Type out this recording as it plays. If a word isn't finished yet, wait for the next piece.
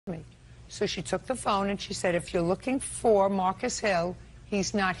me. So she took the phone and she said, if you're looking for Marcus Hill,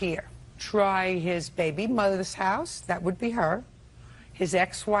 he's not here. Try his baby mother's house, that would be her, his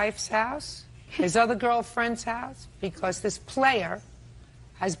ex-wife's house, his other girlfriend's house, because this player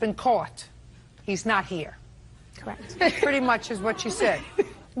has been caught. He's not here. Correct. Pretty much is what she said.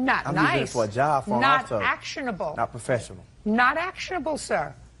 Not I'm nice. using it for a job phone not also. actionable. Not professional. Not actionable,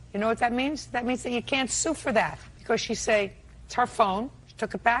 sir. You know what that means? That means that you can't sue for that. Because she say, it's her phone, she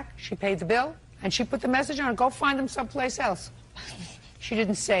took it back, she paid the bill, and she put the message on, go find him someplace else. She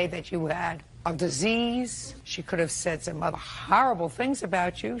didn't say that you had a disease. She could have said some other horrible things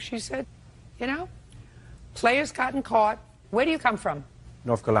about you. She said, you know, players gotten caught. Where do you come from?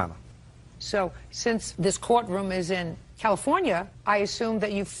 North Carolina. So since this courtroom is in California, I assume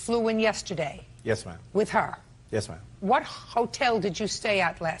that you flew in yesterday. Yes, ma'am. With her. Yes, ma'am. What hotel did you stay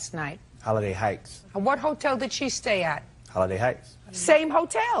at last night? Holiday Heights. And what hotel did she stay at? Holiday Heights. Same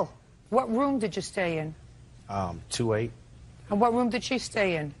hotel. What room did you stay in? 2-8. And what room did she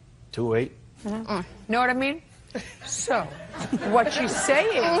stay in? 2-8. Know what I mean? So, what she's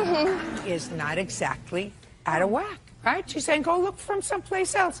saying is not exactly out of whack, right? She's saying, go look from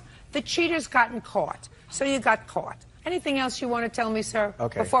someplace else. The cheater's gotten caught. So you got caught. Anything else you want to tell me, sir?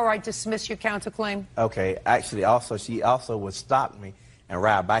 Okay. Before I dismiss your counterclaim? Okay. Actually, she also would stop me and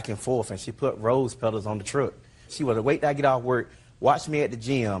ride back and forth, and she put rose petals on the truck. She would wait till I get off work, watch me at the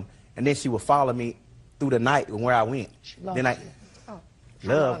gym, and then she would follow me through the night where I went. She loves then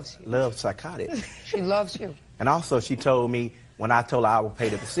you. Love psychotic. She loves you. And also she told me, when I told her I would pay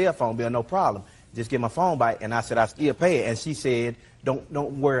the cell phone bill, no problem. Just get my phone back. And I said, I still pay it. And she said, don't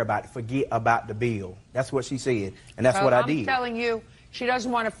worry about it. Forget about the bill. That's what she said. And that's what I did. I'm telling you, she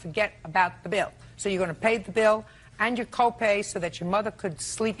doesn't want to forget about the bill. So you're going to pay the bill and your copay so that your mother could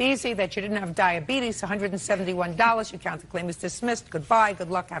sleep easy, that you didn't have diabetes, $171. Your counterclaim is dismissed. Goodbye. Good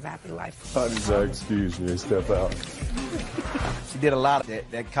luck. Have a happy life. Excuse me, step out. She did a lot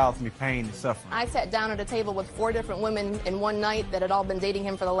that caused me pain and suffering. I sat down at a table with 4 different women in one night that had all been dating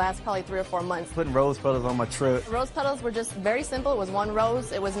him for the last probably 3 or 4 months. Putting rose petals on my truck. Rose petals were just very simple. It was one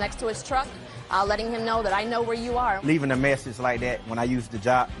rose. It was next to his truck, letting him know that I know where you are. Leaving a message like that when I use the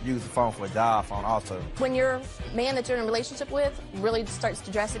phone for a job phone also. When your man that you're in a relationship with really starts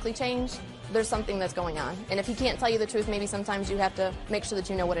to drastically change, there's something that's going on. And if he can't tell you the truth, maybe sometimes you have to make sure that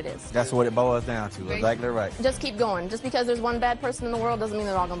you know what it is. That's what it boils down to. Exactly right. Just keep going. Just because there's one bad person in the world doesn't mean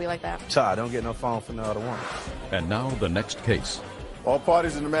they're all going to be like that. Child, don't get no phone from the other one. And now the next case. All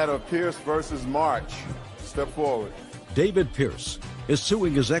parties in the matter of Pierce versus March. Step forward. David Pierce is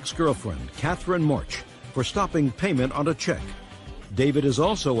suing his ex-girlfriend, Catherine March, for stopping payment on a check. David is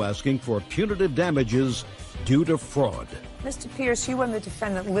also asking for punitive damages due to fraud. Mr. Pierce, you and the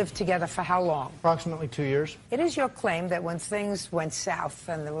defendant lived together for how long? Approximately 2 years. It is your claim that when things went south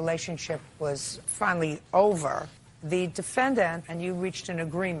and the relationship was finally over, the defendant and you reached an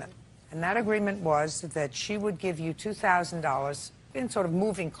agreement. And that agreement was that she would give you $2,000 in sort of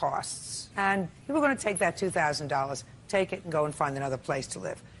moving costs. And you were going to take that $2,000, take it and go and find another place to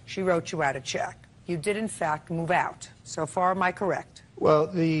live. She wrote you out a check. You did, in fact, move out. So far, am I correct? Well,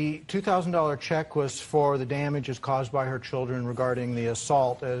 the $2,000 check was for the damages caused by her children regarding the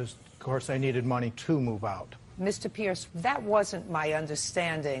assault, as, of course, they needed money to move out. Mr. Pierce, that wasn't my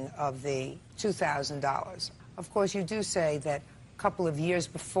understanding of the $2,000. Of course, you do say that a couple of years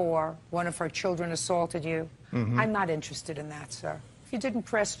before, one of her children assaulted you. I'm not interested in that, sir. You didn't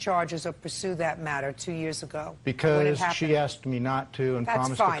press charges or pursue that matter 2 years ago. Because she asked me not to and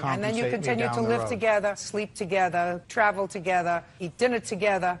promised to compensate me down the road. And then you continued to live together, sleep together, travel together, eat dinner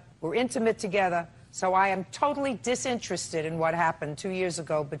together, were intimate together. So I am totally disinterested in what happened 2 years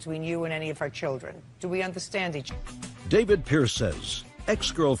ago between you and any of her children. Do we understand each other? David Pierce says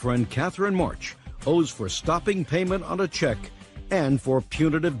ex-girlfriend Catherine March owes for stopping payment on a check and for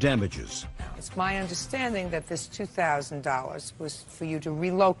punitive damages. It's my understanding that this $2,000 was for you to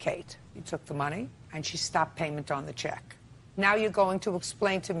relocate. You took the money, and she stopped payment on the check. Now you're going to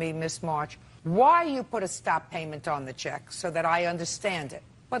explain to me, Miss March, why you put a stop payment on the check so that I understand it.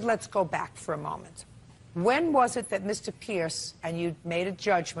 But let's go back for a moment. When was it that Mr. Pierce and you made a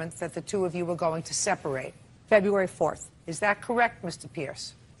judgment that the two of you were going to separate? February 4th. Is that correct, Mr.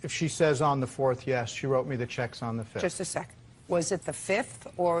 Pierce? If she says on the 4th, yes. She wrote me the checks on the 5th. Just a second. Was it the 5th,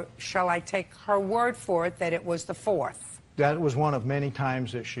 or shall I take her word for it that it was the 4th? That was one of many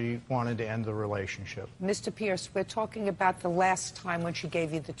times that she wanted to end the relationship. Mr. Pierce, we're talking about the last time when she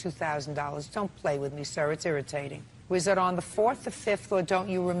gave you the $2,000. Don't play with me, sir. It's irritating. Was it on the 4th, the 5th, or don't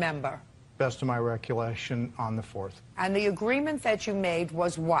you remember? Best of my recollection, on the 4th. And the agreement that you made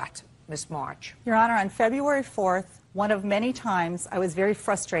was what, Miss March? Your Honor, on February 4th, One of many times I was very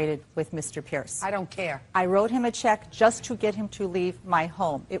frustrated with Mr. Pierce. I don't care. I wrote him a check just to get him to leave my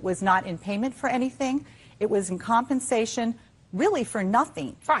home. It was not in payment for anything. It was in compensation, really for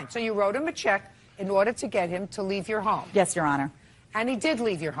nothing. Fine. So you wrote him a check in order to get him to leave your home. Yes, Your Honor. And he did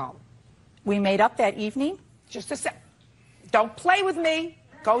leave your home. We made up that evening. Just a sec. Don't play with me.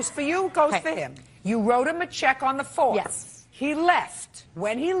 Goes for you, goes for him. You wrote him a check on the 4th. Yes. He left.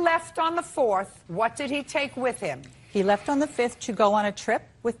 When he left on the 4th, what did he take with him? He left on the 5th to go on a trip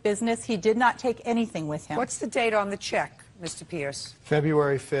with business. He did not take anything with him. What's the date on the check, Mr. Pierce?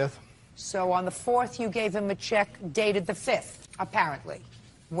 February 5th. So on the 4th, you gave him a check dated the 5th, apparently.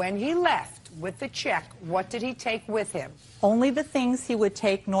 When he left with the check, what did he take with him? Only the things he would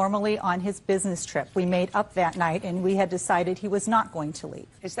take normally on his business trip. We made up that night, and we had decided he was not going to leave.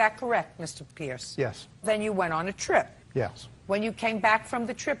 Is that correct, Mr. Pierce? Yes. Then you went on a trip. Yes. When you came back from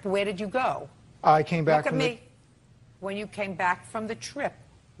the trip, where did you go? I came back Look at from me. When you came back from the trip,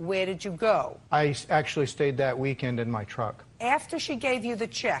 where did you go? I actually stayed that weekend in my truck. After she gave you the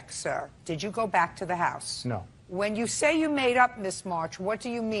check, sir, did you go back to the house? No. When you say you made up, Miss March, what do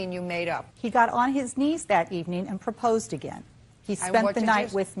you mean you made up? He got on his knees that evening and proposed again. He spent the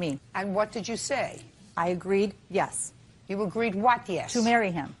night with me. And what did you say? I agreed, yes. You agreed what, yes? To marry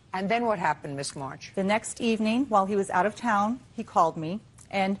him. And then what happened, Miss March? The next evening, while he was out of town, he called me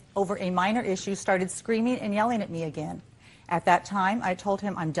and, over a minor issue, started screaming and yelling at me again. At that time, I told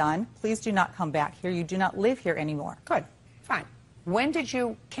him, I'm done. Please do not come back here. You do not live here anymore. Good. Fine. When did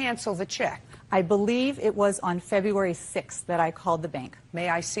you cancel the check? I believe it was on February 6th that I called the bank. May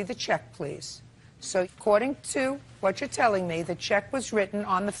I see the check, please? So according to what you're telling me, the check was written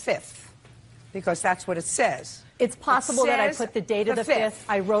on the 5th, because that's what it says. It's possible that I says put the date of the 5th.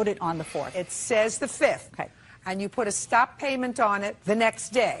 I wrote it on the 4th. It says the 5th. Okay. And you put a stop payment on it the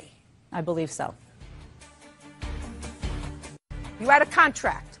next day. I believe so. You had a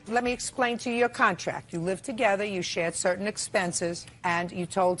contract. Let me explain to you your contract. You lived together, you shared certain expenses, and you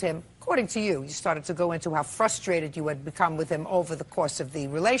told him, according to you, you started to go into how frustrated you had become with him over the course of the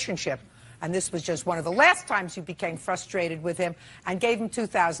relationship. And this was just one of the last times you became frustrated with him, and gave him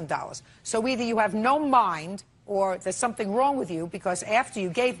 $2,000. So either you have no mind or there's something wrong with you, because after you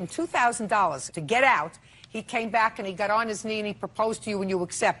gave him $2,000 to get out, he came back and he got on his knee and he proposed to you and you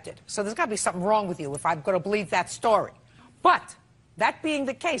accepted. So there's got to be something wrong with you if I'm going to believe that story. But that being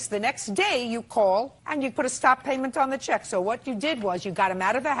the case, the next day you call and you put a stop payment on the check. So what you did was you got him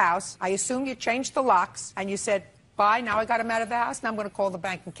out of the house. I assume you changed the locks and you said, bye, now I got him out of the house. Now I'm going to call the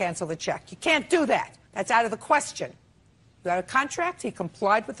bank and cancel the check. You can't do that. That's out of the question. You had a contract. He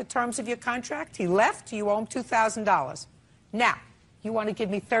complied with the terms of your contract. He left. You owe him $2,000. Now, you want to give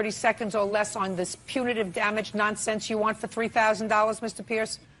me 30 seconds or less on this punitive damage nonsense you want for $3,000, Mr.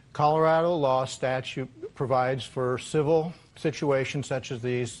 Pierce? Colorado law statute provides for civil situations such as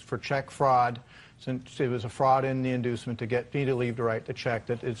these for check fraud, since it was a fraud in the inducement to get me to leave to write the check,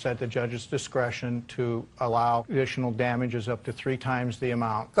 that it's at the judge's discretion to allow additional damages up to 3 times the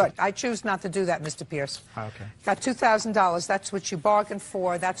amount. Good. I choose not to do that, Mr. Pierce. Okay. Got $2,000. That's what you bargained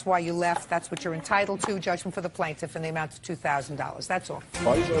for. That's why you left. That's what you're entitled to. Judgment for the plaintiff in the amount of $2,000. That's all.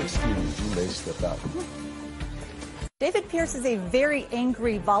 By your experience, you may step out. David Pierce is a very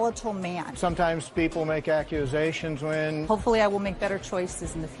angry, volatile man. Sometimes people make accusations when Hopefully I will make better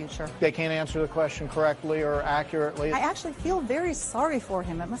choices in the future. they can't answer the question correctly or accurately. I actually feel very sorry for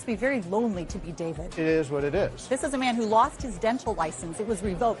him. It must be very lonely to be David. It is what it is. This is a man who lost his dental license. It was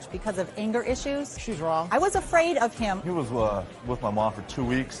revoked because of anger issues. She's wrong. I was afraid of him. He was with my mom for 2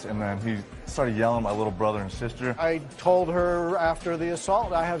 weeks, and then he started yelling at my little brother and sister. I told her after the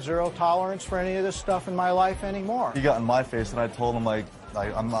assault I have zero tolerance for any of this stuff in my life anymore. He got in my face, and I told him, I'm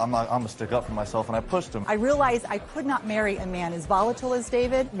going to stick up for myself, and I pushed him. I realized I could not marry a man as volatile as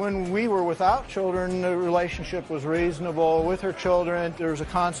David. When we were without children, the relationship was reasonable. With her children, there was a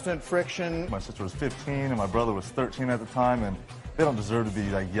constant friction. My sister was 15, and my brother was 13 at the time, and they don't deserve to be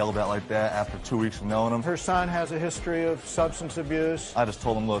yelled at like that after 2 weeks of knowing them. Her son has a history of substance abuse. I just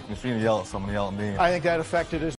told him, look, if you're going to yell at someone, yell at me. I think that affected his